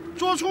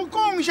做出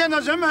贡献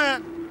的人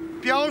们，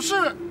表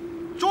示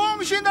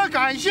衷心的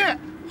感谢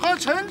和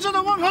诚挚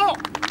的问候。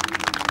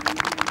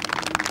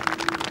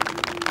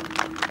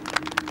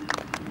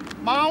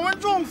马文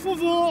仲夫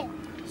妇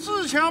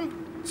自强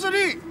自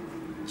立、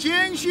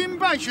艰辛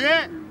办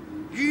学、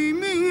与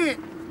命运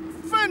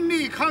奋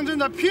力抗争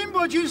的拼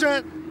搏精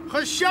神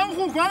和相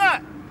互关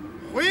爱，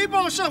回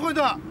报社会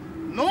的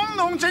浓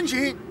浓真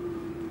情，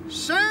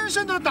深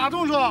深地打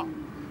动着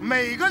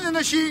每个人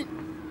的心。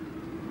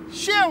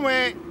县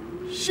委、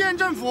县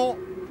政府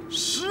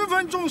十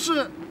分重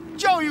视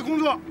教育工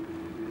作，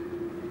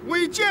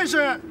为建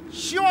设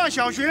希望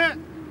小学，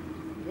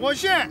我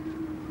县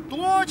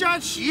多家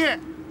企业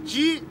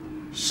及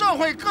社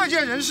会各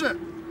界人士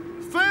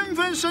纷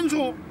纷伸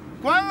出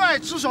关爱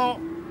之手，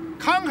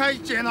慷慨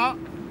解囊，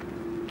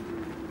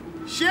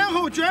先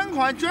后捐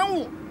款捐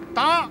物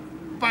达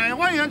100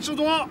万元之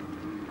多，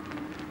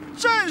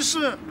正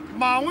是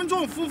马文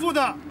仲夫妇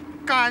的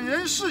感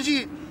人事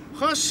迹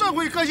和社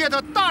会各界的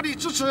大力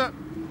支持，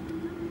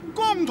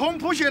共同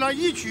谱写了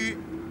一曲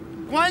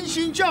关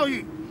心教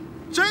育、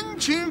真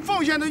情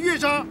奉献的乐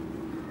章。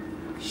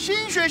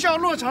新学校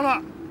落成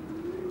了，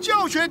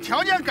教学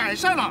条件改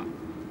善了，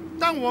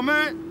但我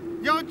们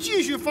要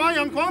继续发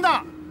扬光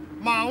大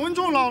马文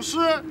仲老师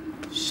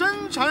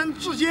身残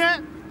志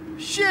坚、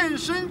献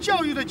身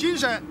教育的精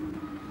神，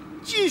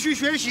继续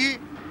学习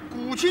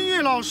古清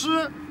玉老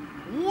师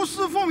无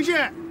私奉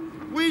献、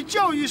为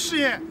教育事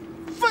业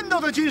奋斗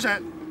的精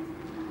神，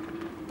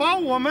把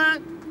我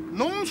们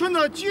农村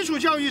的基础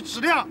教育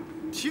质量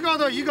提高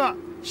到一个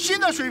新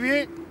的水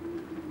平，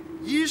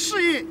以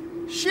适应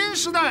新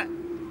时代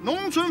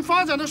农村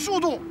发展的速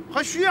度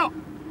和需要，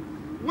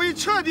为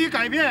彻底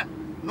改变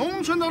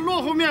农村的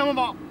落后面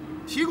貌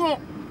提供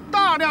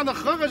大量的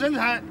合格人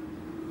才。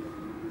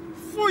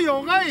富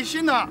有爱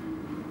心的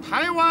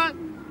台湾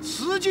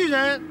慈济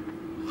人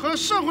和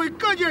社会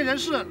各界人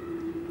士，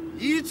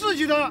以自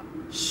己的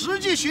实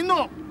际行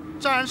动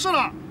展示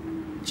了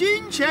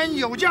金钱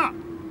有价、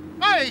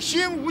爱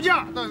心无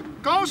价的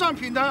高尚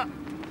品德。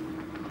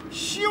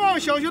希望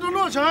小学的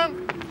落成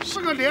是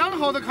个良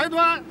好的开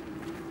端，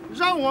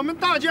让我们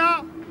大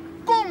家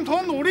共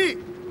同努力，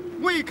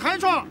为开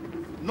创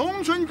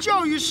农村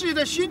教育事业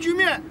的新局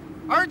面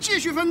而继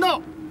续奋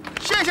斗。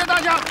谢谢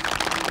大家。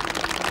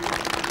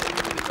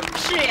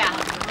是呀，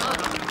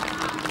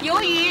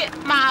由于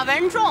马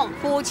文仲、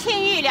古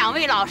庆玉2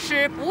位老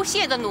师不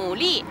懈的努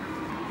力，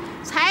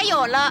才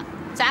有了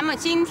咱们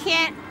今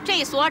天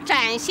这所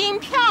崭新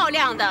漂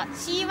亮的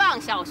希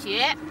望小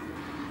学。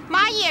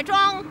马野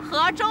庄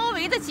和周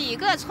围的几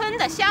个村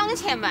的乡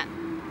亲们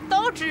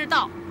都知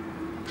道，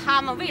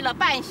他们为了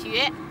办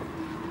学，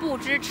不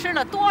知吃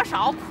了多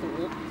少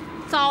苦，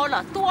遭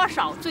了多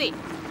少罪。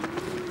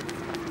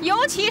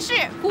尤其是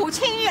古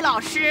庆玉老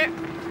师，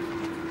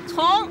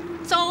从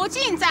走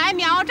进咱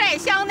苗寨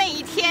乡那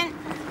一天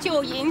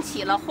就引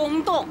起了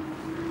轰动。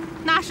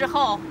那时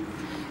候，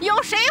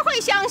有谁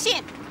会相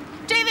信，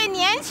这位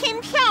年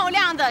轻漂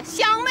亮的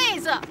乡妹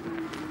子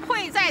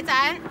会在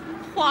咱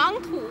黄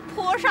土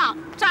坡上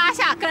扎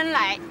下根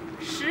来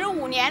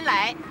？15年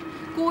来，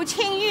古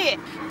庆玉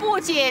不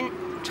仅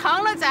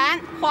成了咱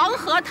黄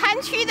河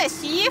滩区的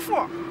媳妇，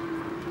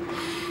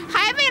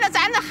还为了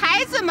咱的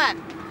孩子们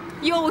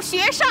有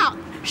学上、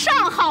上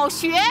好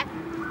学，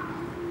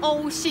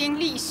呕心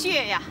沥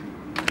血呀！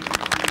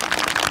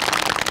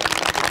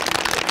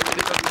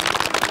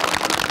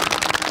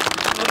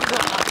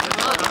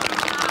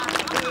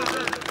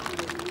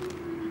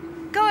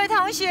各位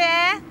同学，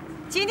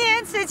今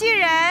天慈济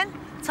人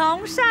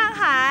从上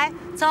海、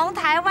从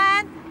台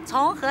湾、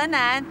从河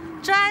南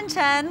专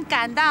程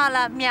赶到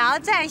了苗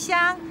寨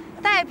乡，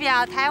代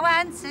表台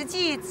湾慈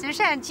济慈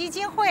善基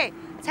金会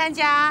参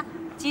加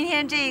今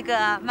天这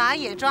个马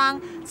野庄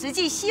慈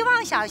济希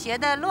望小学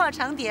的落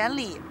成典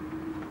礼，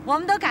我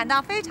们都感到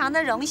非常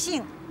的荣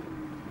幸。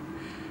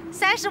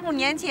35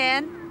年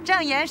前，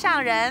正言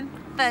上人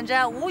本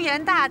着无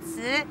缘大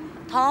慈、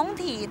同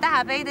体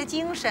大悲的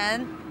精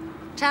神，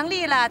成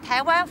立了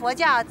台湾佛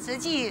教慈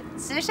济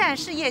慈善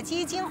事业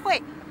基金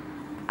会，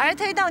而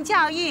推动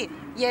教育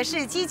也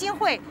是基金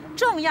会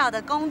重要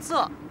的工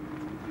作。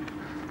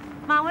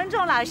马文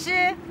仲老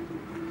师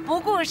不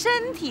顾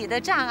身体的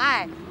障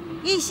碍，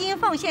一心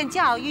奉献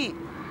教育，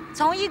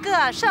从一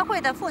个社会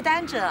的负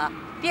担者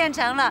变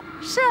成了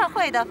社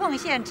会的奉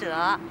献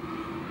者。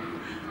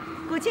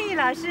古庆玉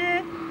老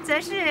师则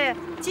是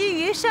基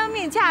于生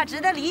命价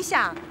值的理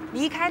想，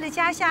离开了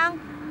家乡，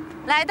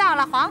来到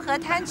了黄河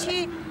滩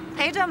区，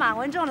陪着马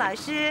文仲老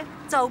师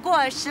走过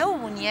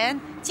15年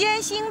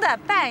艰辛的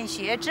办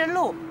学之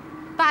路，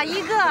把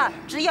一个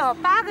只有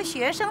8个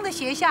学生的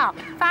学校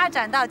发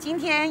展到今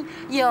天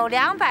有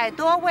200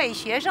多位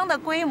学生的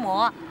规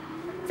模。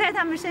在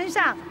他们身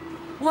上，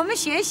我们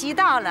学习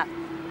到了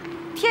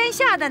天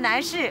下的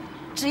难事，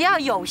只要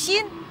有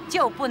心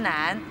就不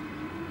难。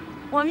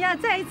我们要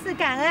再一次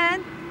感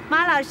恩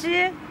马老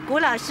师、古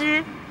老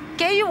师，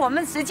给予我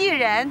们慈济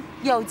人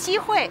有机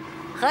会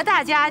和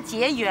大家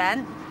结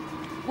缘。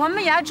我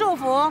们也要祝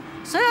福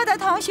所有的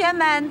同学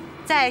们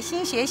在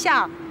新学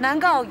校能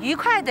够愉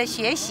快的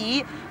学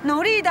习，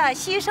努力的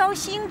吸收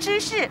新知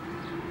识，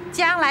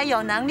将来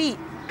有能力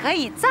可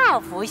以造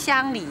福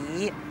乡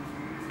里。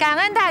感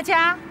恩大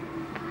家，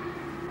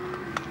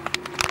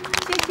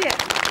谢谢。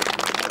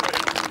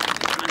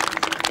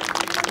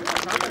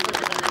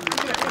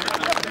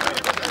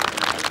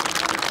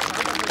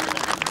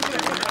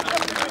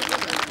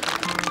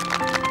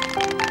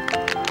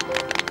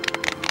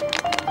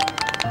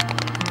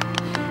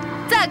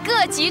在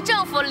各级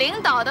政府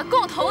领导的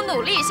共同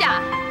努力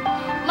下，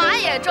马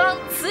野庄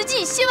慈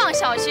济希望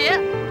小学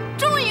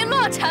终于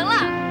落成了。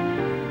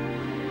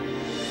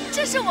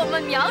这是我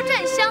们苗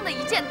寨乡的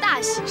一件大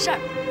喜事儿，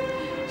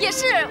也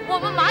是我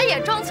们马野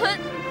庄村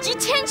集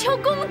千秋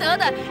功德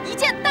的一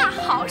件大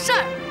好事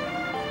儿。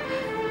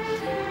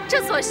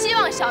这所希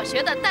望小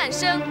学的诞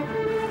生，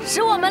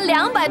使我们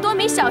200多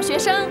名小学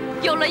生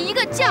有了一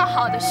个较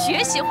好的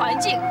学习环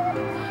境，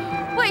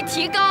为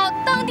提高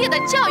当地的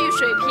教育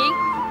水平、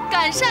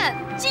改善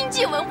经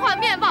济文化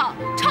面貌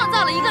创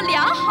造了一个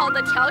良好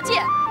的条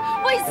件。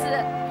为此，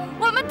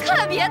我们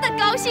特别的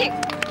高兴。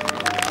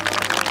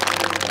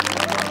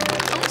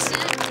同时，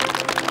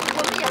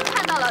我们也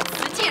看到了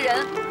慈济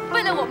人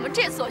为了我们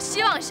这所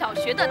希望小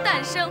学的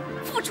诞生，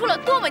付出了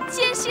多么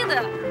艰辛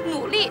的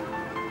努力。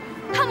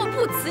他们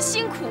不辞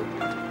辛苦，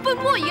奔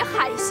波于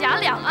海峡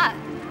两岸。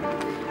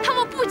他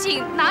们不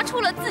仅拿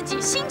出了自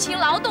己辛勤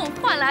劳动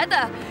换来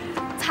的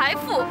财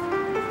富，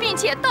并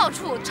且到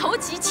处筹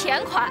集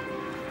钱款。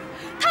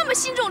他们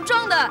心中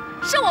装的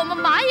是我们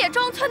马野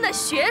庄村的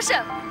学生，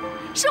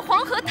是黄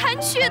河滩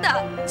区的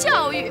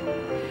教育，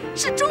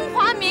是中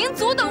华民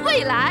族的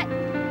未来。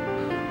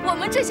我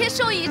们这些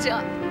受益者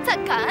在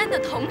感恩的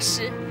同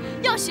时，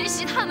要学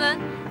习他们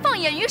放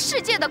眼于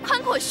世界的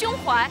宽阔胸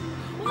怀，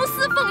无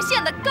私奉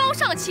献的高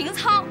尚情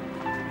操，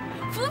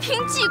扶贫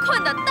济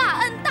困的大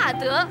恩大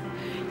德，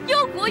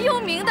忧国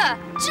忧民的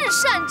至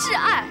善至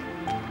爱。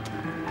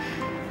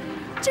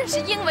正是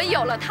因为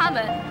有了他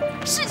们，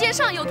世界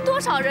上有多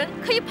少人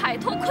可以摆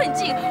脱困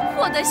境，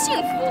获得幸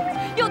福？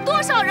有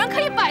多少人可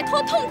以摆脱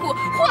痛苦，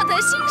获得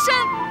新生？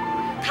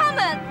他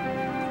们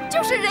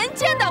就是人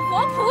间的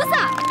活菩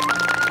萨。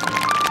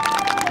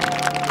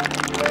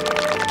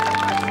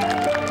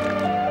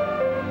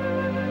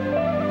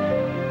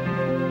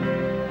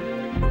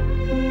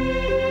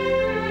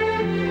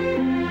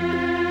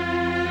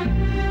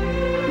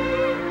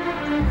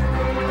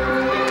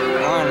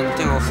我爱人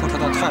对我付出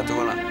的太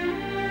多了，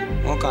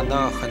我感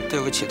到很对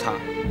不起他。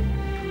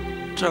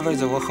这辈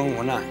子我很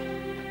无奈，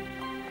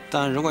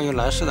但如果有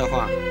来世的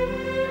话，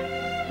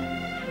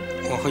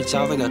我会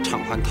加倍的偿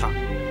还他。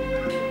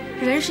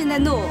人生的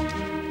路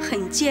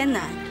很艰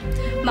难，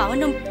马文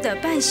仲的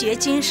办学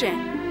精神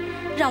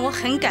让我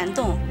很感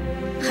动，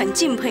很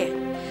敬佩，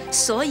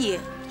所以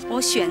我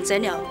选择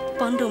了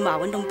帮助马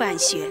文仲办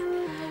学。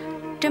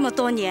这么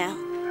多年，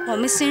我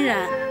们虽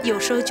然有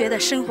时候觉得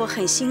生活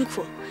很辛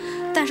苦，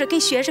但是跟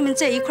学生们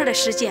在一块的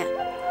时间，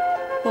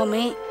我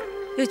们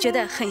又觉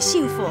得很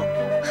幸福、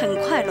很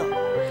快乐。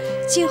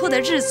今后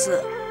的日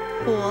子，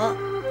我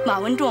马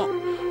文仲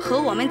和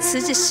我们慈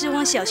济希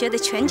望小学的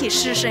全体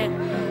师生，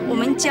我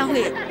们将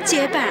会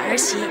结伴而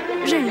行，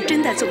认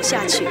真地走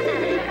下去。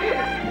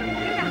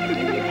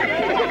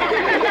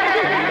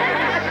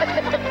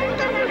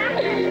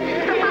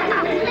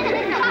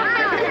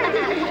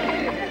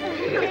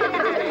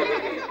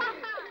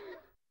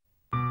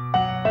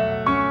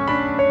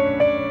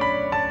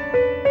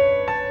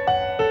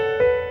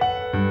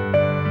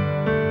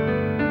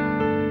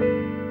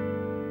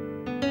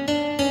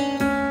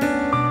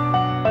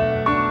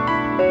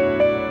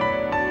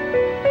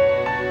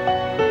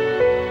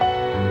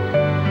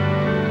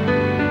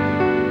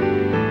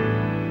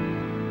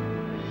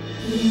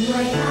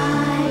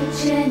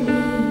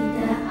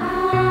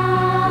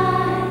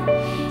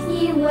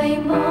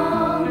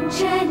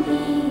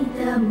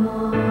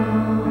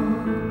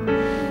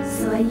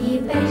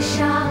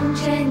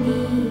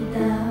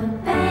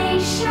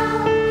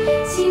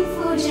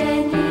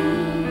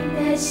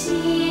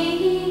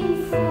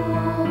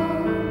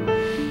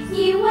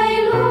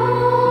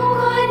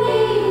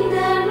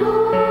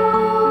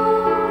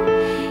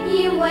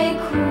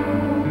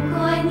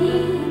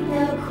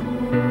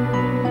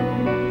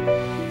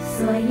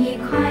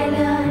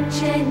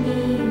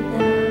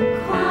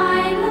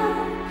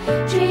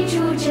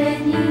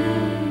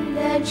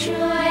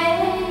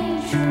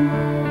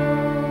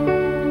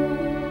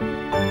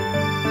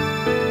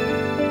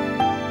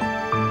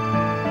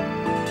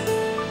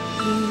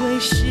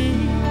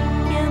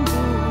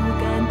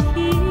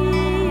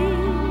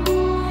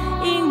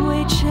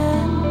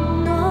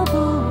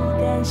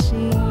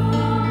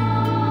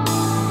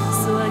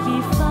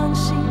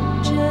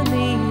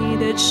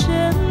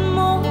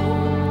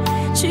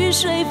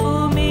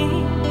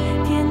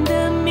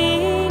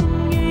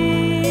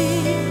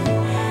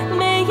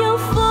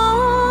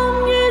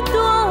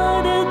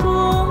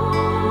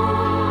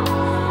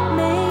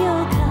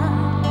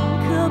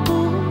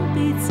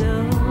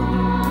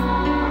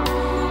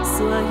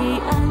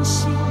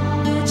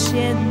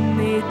牵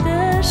你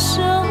的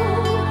手，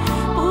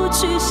不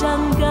去想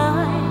该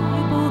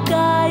不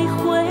该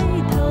回